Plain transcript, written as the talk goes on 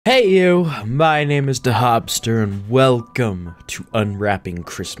Hey you, my name is the Hobster and welcome to Unwrapping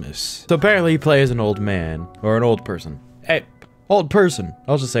Christmas. So apparently you play as an old man, or an old person. Hey, old person,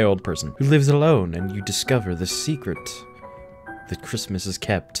 I'll just say old person, who lives alone and you discover the secret that Christmas is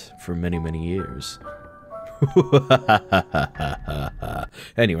kept for many, many years.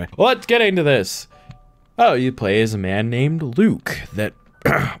 Anyway, let's get into this. Oh, you play as a man named Luke that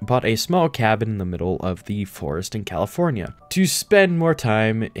bought a small cabin in the middle of the forest in California to spend more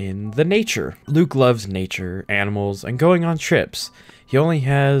time in the nature. Luke loves nature, animals, and going on trips. He only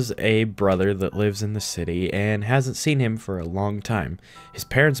has a brother that lives in the city and hasn't seen him for a long time. His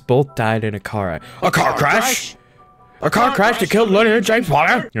parents both died in a car crash? A car crash that killed Leonard James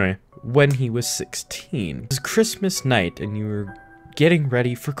Potter? Anyway, when he was 16. It was Christmas night and you were getting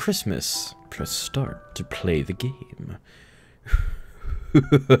ready for Christmas. Press start to play the game.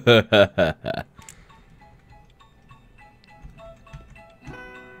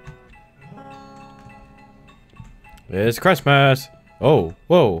 It's Christmas. Oh,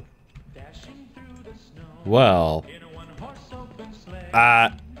 whoa. Well.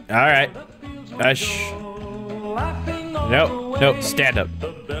 Alright. No, stand up.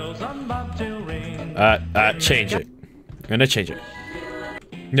 Change it. I'm gonna change it.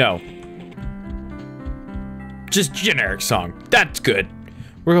 No. Just generic song. That's good.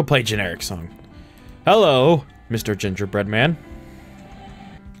 We're gonna play generic song. Hello, Mr. Gingerbread Man.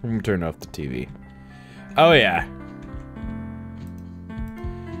 I'm gonna turn off the TV. Oh yeah.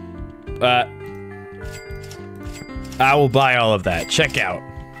 I will buy all of that. Check out.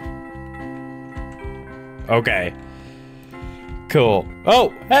 Okay. Cool.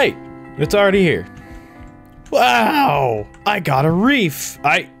 Oh, hey! It's already here. Wow! I got a reef!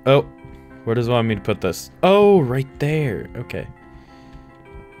 Oh. Where does it want me to put this? Oh, right there. Okay.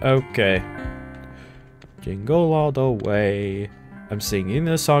 Okay. Jingle all the way. I'm singing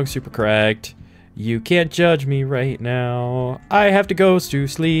this song super correct. You can't judge me right now. I have to go to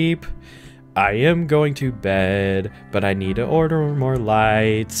sleep. I am going to bed, but I need to order more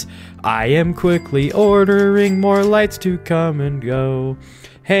lights. I am quickly ordering more lights to come and go.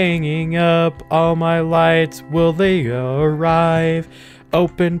 Hanging up all my lights, will they arrive?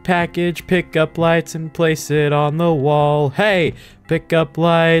 Open package, pick up lights and place it on the wall. Hey, pick up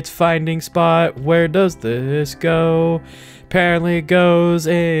lights, finding spot, where does this go? Apparently it goes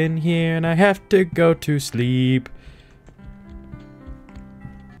in here and I have to go to sleep.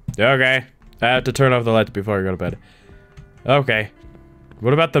 Okay, I have to turn off the lights before I go to bed. Okay,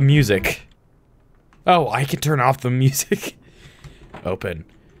 what about the music? Oh, I can turn off the music. Open.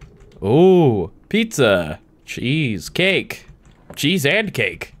 Ooh, pizza, cheese, cake. Cheese and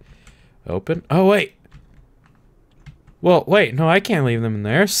cake. Open. Oh, wait. Well, wait. No, I can't leave them in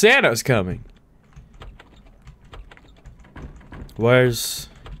there. Santa's coming. Where's...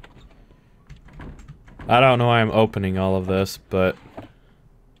 I don't know why I'm opening all of this, but...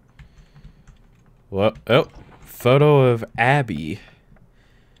 What? Oh. Photo of Abby.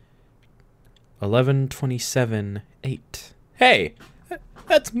 11/27/8. Hey!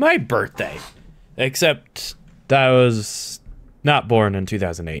 That's my birthday. Except that was... not born in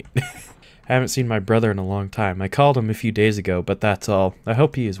 2008. I haven't seen my brother in a long time. I called him a few days ago, but that's all. I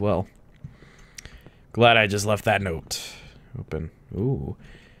hope he is well. Glad I just left that note. Open. Ooh.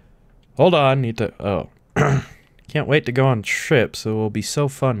 Hold on. Need to... Oh. Can't wait to go on trips. It will be so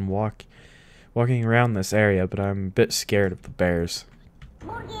fun walking around this area, but I'm a bit scared of the bears.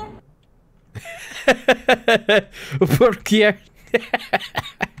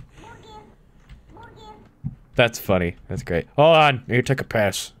 That's funny. That's great. Hold on. You took a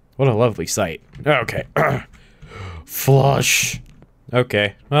piss. What a lovely sight. Okay. Flush.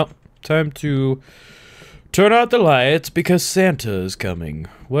 Okay. Well, time to turn out the lights because Santa is coming.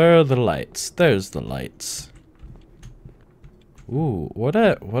 Where are the lights? There's the lights. Ooh, what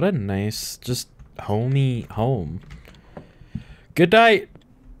a nice, just homey home. Good night,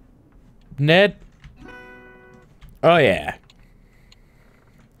 Ned. Oh yeah.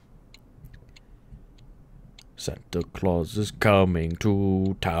 Santa Claus is coming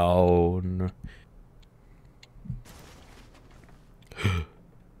to town.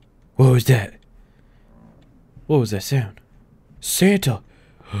 What was that? What was that sound? Santa!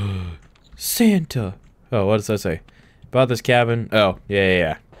 Santa! Oh, what does that say? About this cabin? Oh,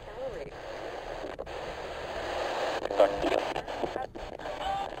 yeah.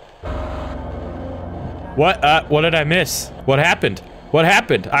 What did I miss? What happened? What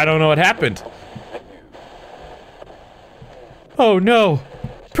happened? I don't know what happened. Oh no!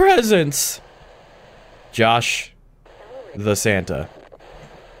 Presents! Josh, the Santa.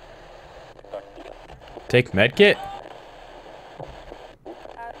 Take medkit?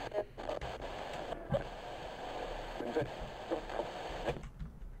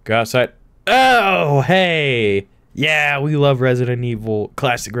 Go outside. Oh, hey. Yeah, we love Resident Evil,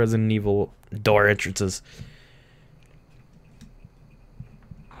 classic Resident Evil door entrances.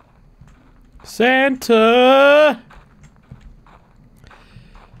 Santa!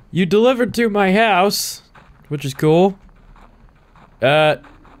 You delivered to my house, which is cool. Did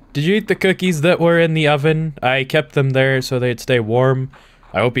you eat the cookies that were in the oven? I kept them there so they'd stay warm.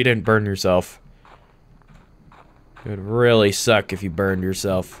 I hope you didn't burn yourself. It would really suck if you burned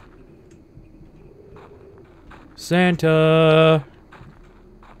yourself. Santa!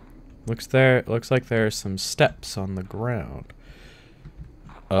 Looks like there are some steps on the ground.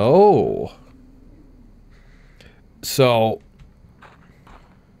 Oh. So,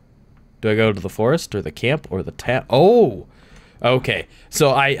 do I go to the forest or the camp or the town? Oh! Okay.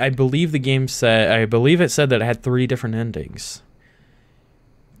 So I believe the game said, I believe it said that it had 3 different endings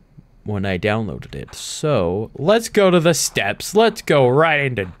when I downloaded it. So, let's go to the steps. Let's go right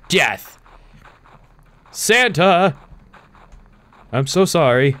into death. Santa! I'm so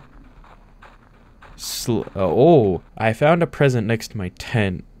sorry. Oh, I found a present next to my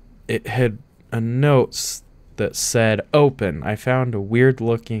tent. It had a note that said, open. I found a weird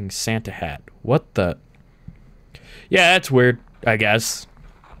looking Santa hat. What the? Yeah, that's weird, I guess.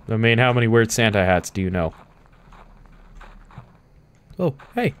 I mean, how many weird Santa hats do you know? Oh,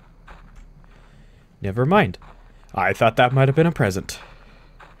 hey. Never mind. I thought that might have been a present.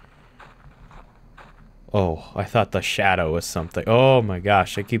 Oh, I thought the shadow was something. Oh my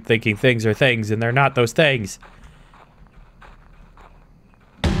gosh, I keep thinking things are things, and they're not those things.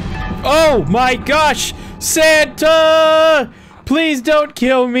 Oh my gosh! Santa! Please don't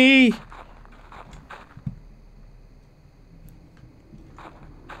kill me!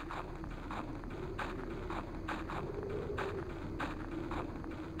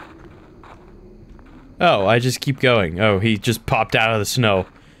 Oh, I just keep going. Oh, he just popped out of the snow.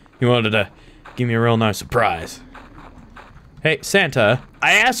 He wanted to give me a real nice surprise. Hey, Santa,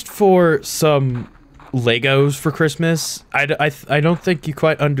 I asked for some Legos for Christmas. I don't think you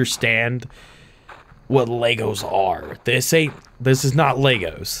quite understand what Legos are. This is not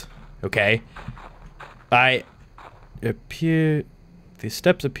Legos, okay? The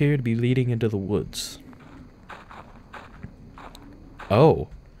steps appear to be leading into the woods. Oh.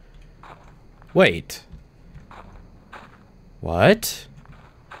 Wait. What?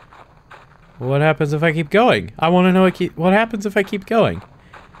 What happens if I keep going? I want to know what happens if I keep going.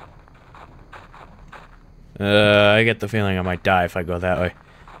 I get the feeling I might die if I go that way.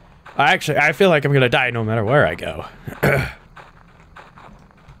 I feel like I'm gonna die no matter where I go.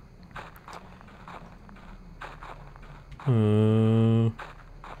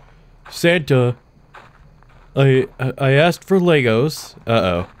 Santa, I asked for Legos.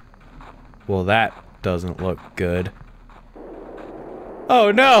 Uh-oh. Well, that doesn't look good. Oh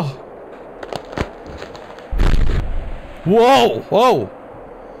no! Whoa! Whoa!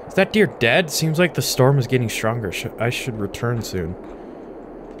 Is that deer dead? Seems like the storm is getting stronger. I should return soon.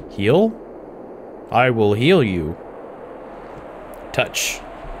 Heal? I will heal you. Touch.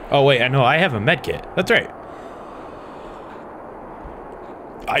 Oh wait, I know, I have a medkit. That's right.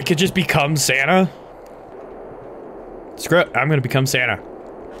 I could just become Santa. Screw it, I'm gonna become Santa.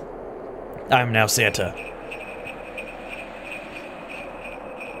 I'm now Santa.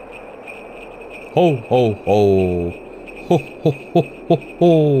 Ho ho ho. Ho ho ho ho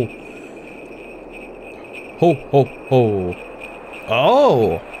ho. Ho ho ho.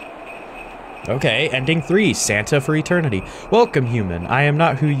 Oh. Okay, ending 3, Santa for eternity. Welcome, human. I am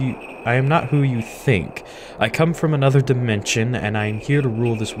not who you think. I come from another dimension, and I am here to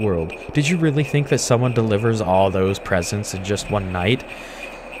rule this world. Did you really think that someone delivers all those presents in just one night?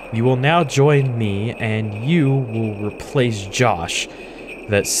 You will now join me, and you will replace Josh,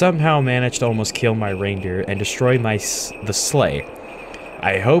 that somehow managed to almost kill my reindeer and destroy the sleigh.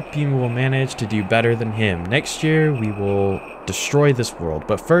 I hope you will manage to do better than him. Next year, we will destroy this world,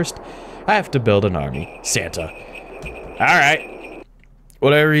 but first, I have to build an army. Santa. Alright.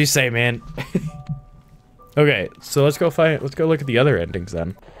 Whatever you say, man. Okay, so let's go look at the other endings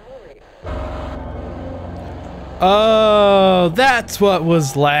then. Oh, that's what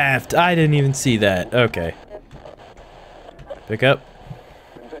was left. I didn't even see that. Okay. Pick up.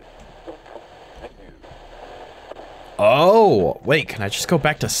 Oh, wait, can I just go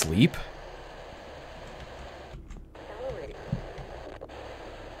back to sleep?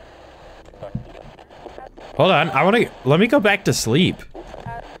 Hold on, let me go back to sleep.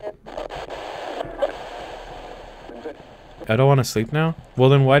 I don't want to sleep now? Well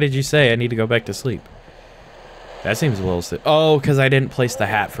then why did you say I need to go back to sleep? That seems a little oh, because I didn't place the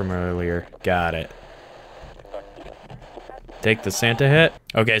hat from earlier. Got it. Take the Santa hat.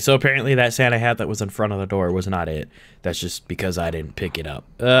 Okay, so apparently that Santa hat that was in front of the door was not it. That's just because I didn't pick it up.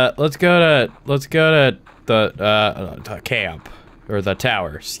 Let's go to the camp. Or the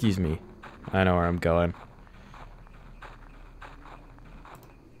tower, excuse me. I know where I'm going.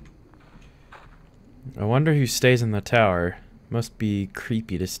 I wonder who stays in the tower. Must be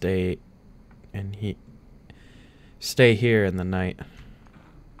creepy to stay here in the night.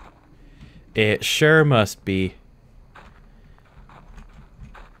 It sure must be.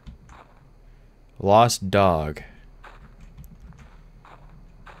 Lost dog.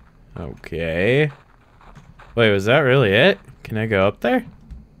 Okay. Wait, was that really it? Can I go up there?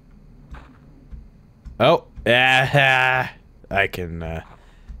 Oh, I can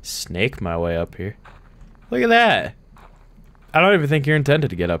snake my way up here. Look at that. I don't even think you're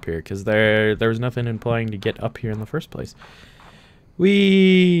intended to get up here because there was nothing implying to get up here in the first place.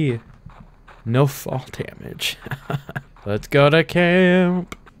 No fall damage. Let's go to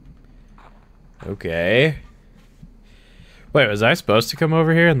camp. Okay. Wait, was I supposed to come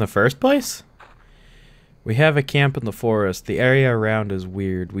over here in the first place? We have a camp in the forest. The area around is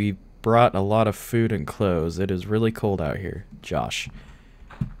weird. We brought a lot of food and clothes. It is really cold out here. Josh.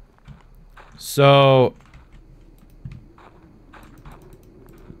 So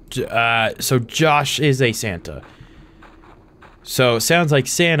Josh is a Santa. So it sounds like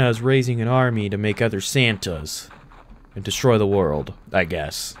Santa is raising an army to make other Santas and destroy the world, I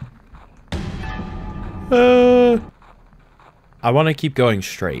guess. I want to keep going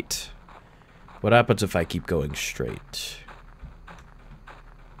straight. What happens if I keep going straight?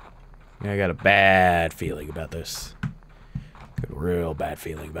 I got a bad feeling about this. Got a real bad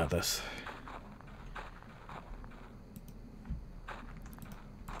feeling about this.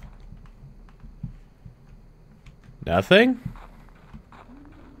 Nothing?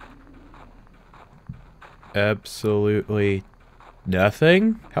 Absolutely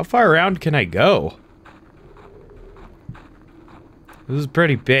nothing? How far around can I go? This is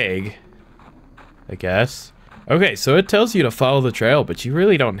pretty big, I guess. Okay, so it tells you to follow the trail, but you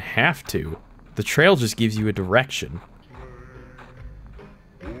really don't have to. The trail just gives you a direction.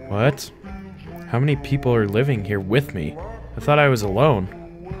 What? How many people are living here with me? I thought I was alone.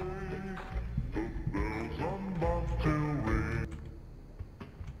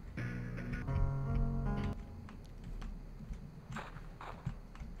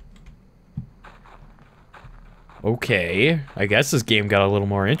 Okay, I guess this game got a little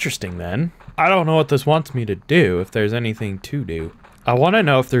more interesting then. I don't know what this wants me to do, if there's anything to do. I want to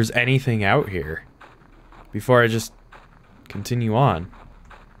know if there's anything out here before I just continue on.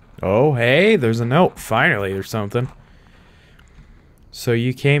 Oh, hey, there's a note. Finally, there's something. So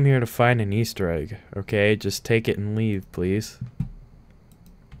you came here to find an Easter egg. Okay, just take it and leave, please.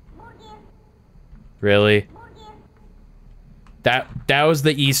 Really? That was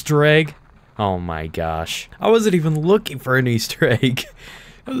the Easter egg? Oh my gosh. I wasn't even looking for an Easter egg.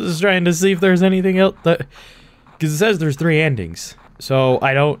 I was just trying to see if there's anything else that... Because it says there's 3 endings. So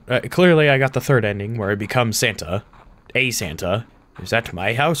I don't... clearly I got the 3rd ending where I become Santa. A Santa. Is that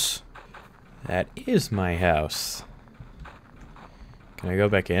my house? That is my house. Can I go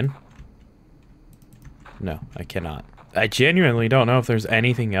back in? No, I cannot. I genuinely don't know if there's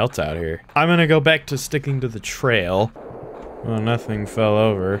anything else out here. I'm gonna go back to sticking to the trail. Oh, nothing fell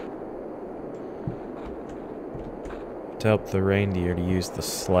over. To help the reindeer to use the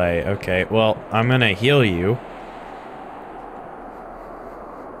sleigh. Okay, well, I'm gonna heal you.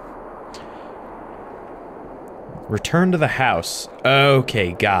 Return to the house.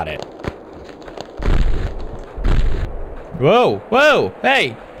 Okay, got it. Whoa, whoa,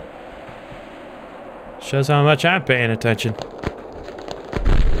 hey! Shows how much I'm paying attention.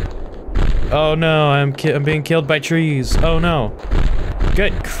 Oh no, I'm being killed by trees. Oh no.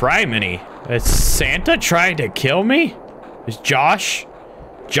 Good criminy. Is Santa trying to kill me? Is Josh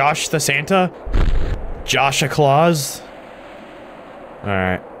the Santa? Josh a Claus?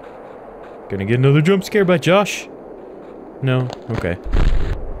 Alright. Gonna get another jump scare by Josh? No? Okay.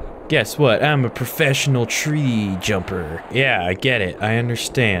 Guess what? I'm a professional tree jumper. Yeah, I get it. I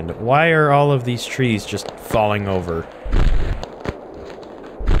understand. Why are all of these trees just falling over?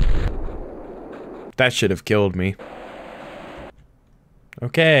 That should have killed me.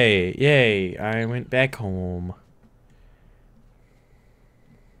 Okay, yay. I went back home.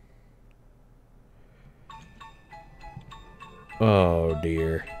 Oh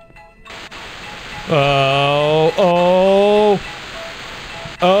dear.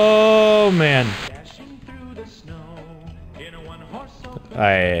 Oh man.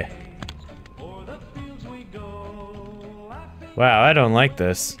 Wow, I don't like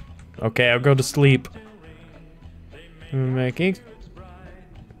this. Okay, I'll go to sleep. Making.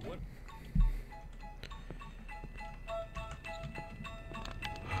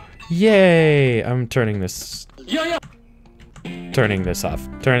 Yay! I'm turning this. Turning this off.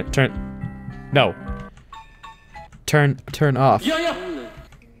 No. Turn off.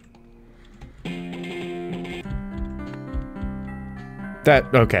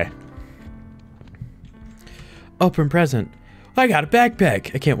 Okay. Open present. I got a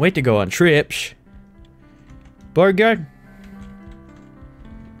backpack. I can't wait to go on trips. Bodyguard.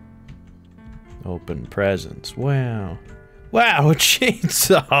 Open presents. Wow. Wow, a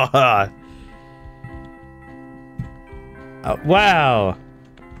chainsaw. Wow.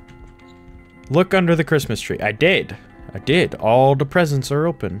 Look under the Christmas tree. I did. All the presents are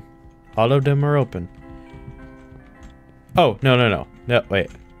open. All of them are open. Oh, no, wait.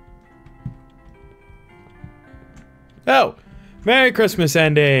 Oh, Merry Christmas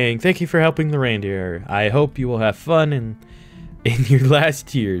ending. Thank you for helping the reindeer. I hope you will have fun in your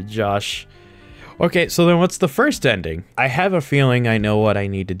last year, Josh. Okay, so then what's the first ending? I have a feeling I know what I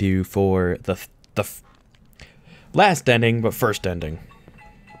need to do for the last ending, but first ending.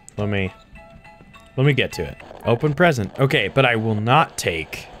 Let me get to it. Open present. Okay, but I will not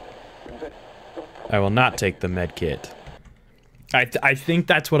take the med kit. I think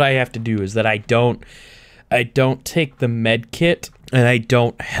that's what I have to do, is that I don't take the med kit and I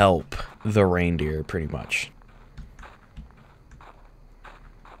don't help the reindeer pretty much.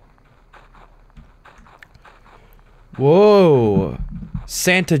 Whoa,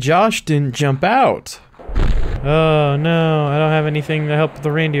 Santa Josh didn't jump out. Oh no, I don't have anything to help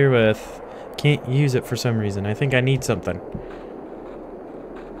the reindeer with. Can't use it for some reason. I think I need something.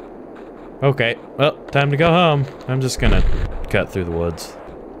 Okay, well, time to go home. I'm just gonna cut through the woods.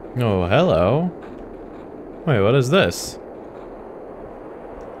 Oh, hello. Wait, what is this?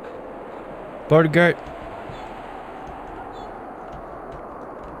 Bodyguard.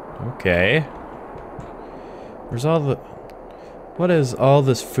 Okay. Where's all the... What is all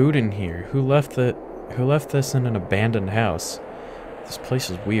this food in here? Who left this in an abandoned house? This place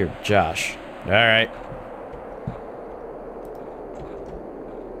is weird. Josh. Alright.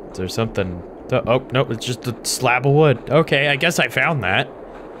 Is there something... Oh, no, it's just a slab of wood. Okay, I guess I found that.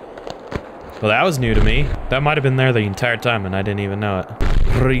 Well, that was new to me. That might have been there the entire time and I didn't even know it.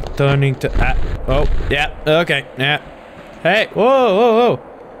 Returning to... oh, yeah, okay, yeah. Hey, whoa.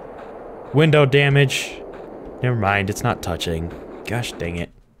 Window damage. Never mind, it's not touching. Gosh dang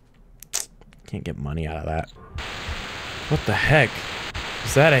it. Can't get money out of that. What the heck?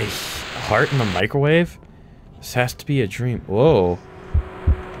 Is that a heart in the microwave? This has to be a dream. Whoa.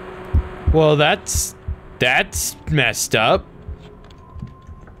 Well, that's messed up.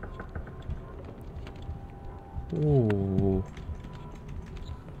 Ooh.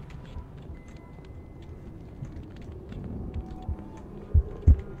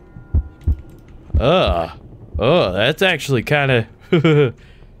 Oh, that's actually kind of...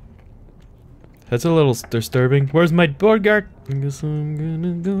 That's a little disturbing. Where's my bodyguard? I guess I'm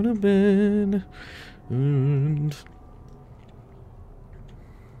gonna go to bed. And...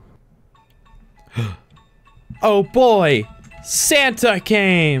 oh boy! Santa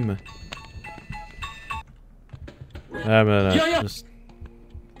came! I'm gonna just...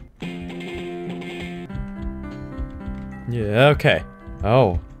 yeah, okay.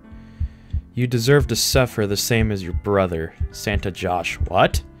 Oh. You deserve to suffer the same as your brother, Santa Josh.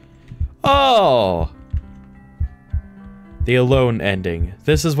 What? Oh! The alone ending.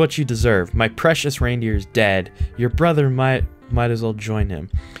 This is what you deserve. My precious reindeer is dead. Your brother might as well join him.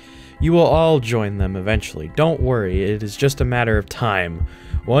 You will all join them eventually. Don't worry, it is just a matter of time.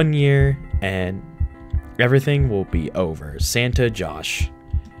 1 year and everything will be over. Santa Josh.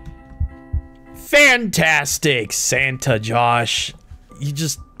 Fantastic, Santa Josh. You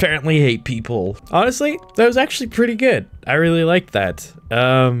just apparently hate people. Honestly, that was actually pretty good. I really liked that.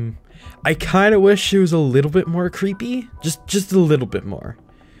 I kind of wish it was a little bit more creepy. Just a little bit more.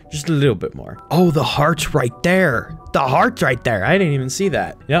 Just a little bit more. Oh, the heart's right there. The heart's right there. I didn't even see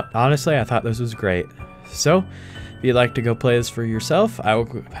that. Yep, honestly, I thought this was great. So, if you'd like to go play this for yourself, I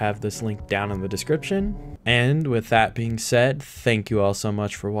will have this link down in the description. And with that being said, thank you all so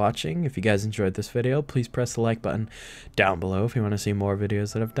much for watching. If you guys enjoyed this video, please press the like button down below. If you want to see more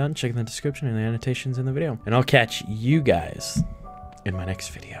videos that I've done, check in the description and the annotations in the video. And I'll catch you guys in my next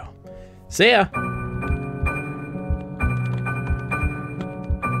video. See ya!